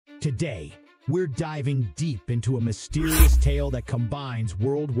Today, we're diving deep into a mysterious tale that combines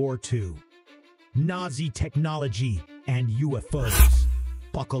World War II, Nazi technology, and UFOs.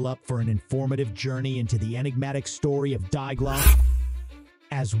 Buckle up for an informative journey into the enigmatic story of Die Glocke.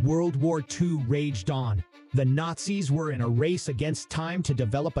 As World War II raged on, the Nazis were in a race against time to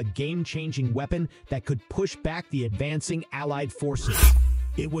develop a game-changing weapon that could push back the advancing Allied forces.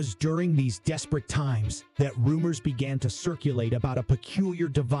 It was during these desperate times that rumors began to circulate about a peculiar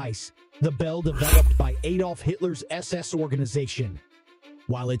device, the bell developed by Adolf Hitler's SS organization.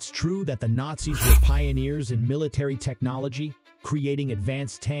 While it's true that the Nazis were pioneers in military technology, creating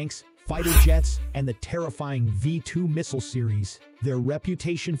advanced tanks, fighter jets, and the terrifying V-2 missile series, their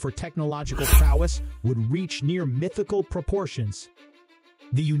reputation for technological prowess would reach near mythical proportions.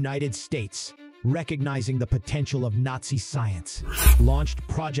 The United States, recognizing the potential of Nazi science, launched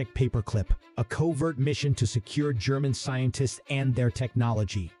Project Paperclip, a covert mission to secure German scientists and their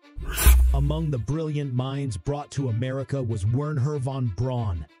technology. Among the brilliant minds brought to America was Wernher von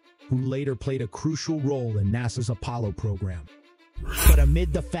Braun, who later played a crucial role in NASA's Apollo program. But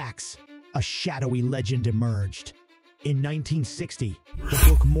amid the facts, a shadowy legend emerged. In 1960, the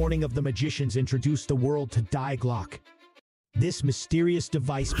book Morning of the Magicians introduced the world to Die Glocke. This mysterious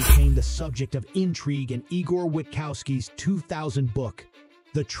device became the subject of intrigue in Igor Witkowski's 2000 book,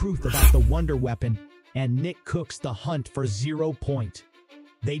 The Truth About the Wonder Weapon, and Nick Cook's The Hunt for Zero Point.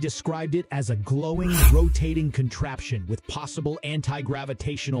 They described it as a glowing, rotating contraption with possible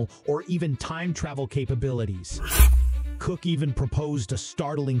anti-gravitational or even time travel capabilities. Cook even proposed a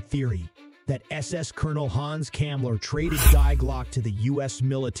startling theory that SS Colonel Hans Kammler traded Die Glocke to the US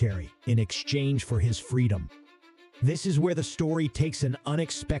military in exchange for his freedom. This is where the story takes an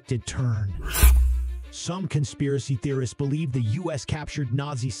unexpected turn. Some conspiracy theorists believe the US captured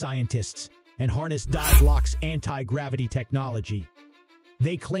Nazi scientists and harnessed Die Glocke's anti-gravity technology.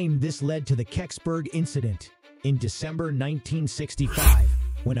 They claim this led to the Kecksburg incident in December 1965,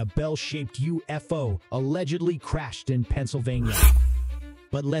 when a bell-shaped UFO allegedly crashed in Pennsylvania.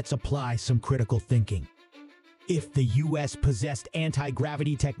 But let's apply some critical thinking. If the US possessed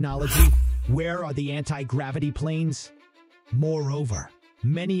anti-gravity technology, where are the anti-gravity planes? Moreover,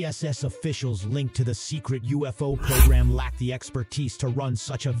 many SS officials linked to the secret UFO program lack the expertise to run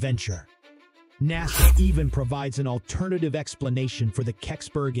such a venture. NASA even provides an alternative explanation for the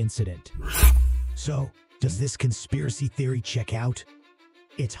Kecksburg incident. So, does this conspiracy theory check out?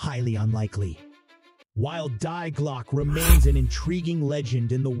 It's highly unlikely. While Die Glocke remains an intriguing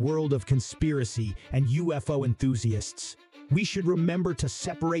legend in the world of conspiracy and UFO enthusiasts, we should remember to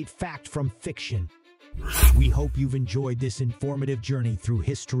separate fact from fiction. We hope you've enjoyed this informative journey through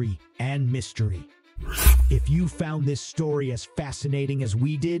history and mystery. If you found this story as fascinating as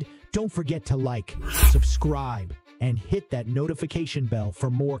we did, don't forget to like, subscribe, and hit that notification bell for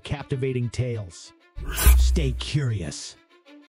more captivating tales. Stay curious.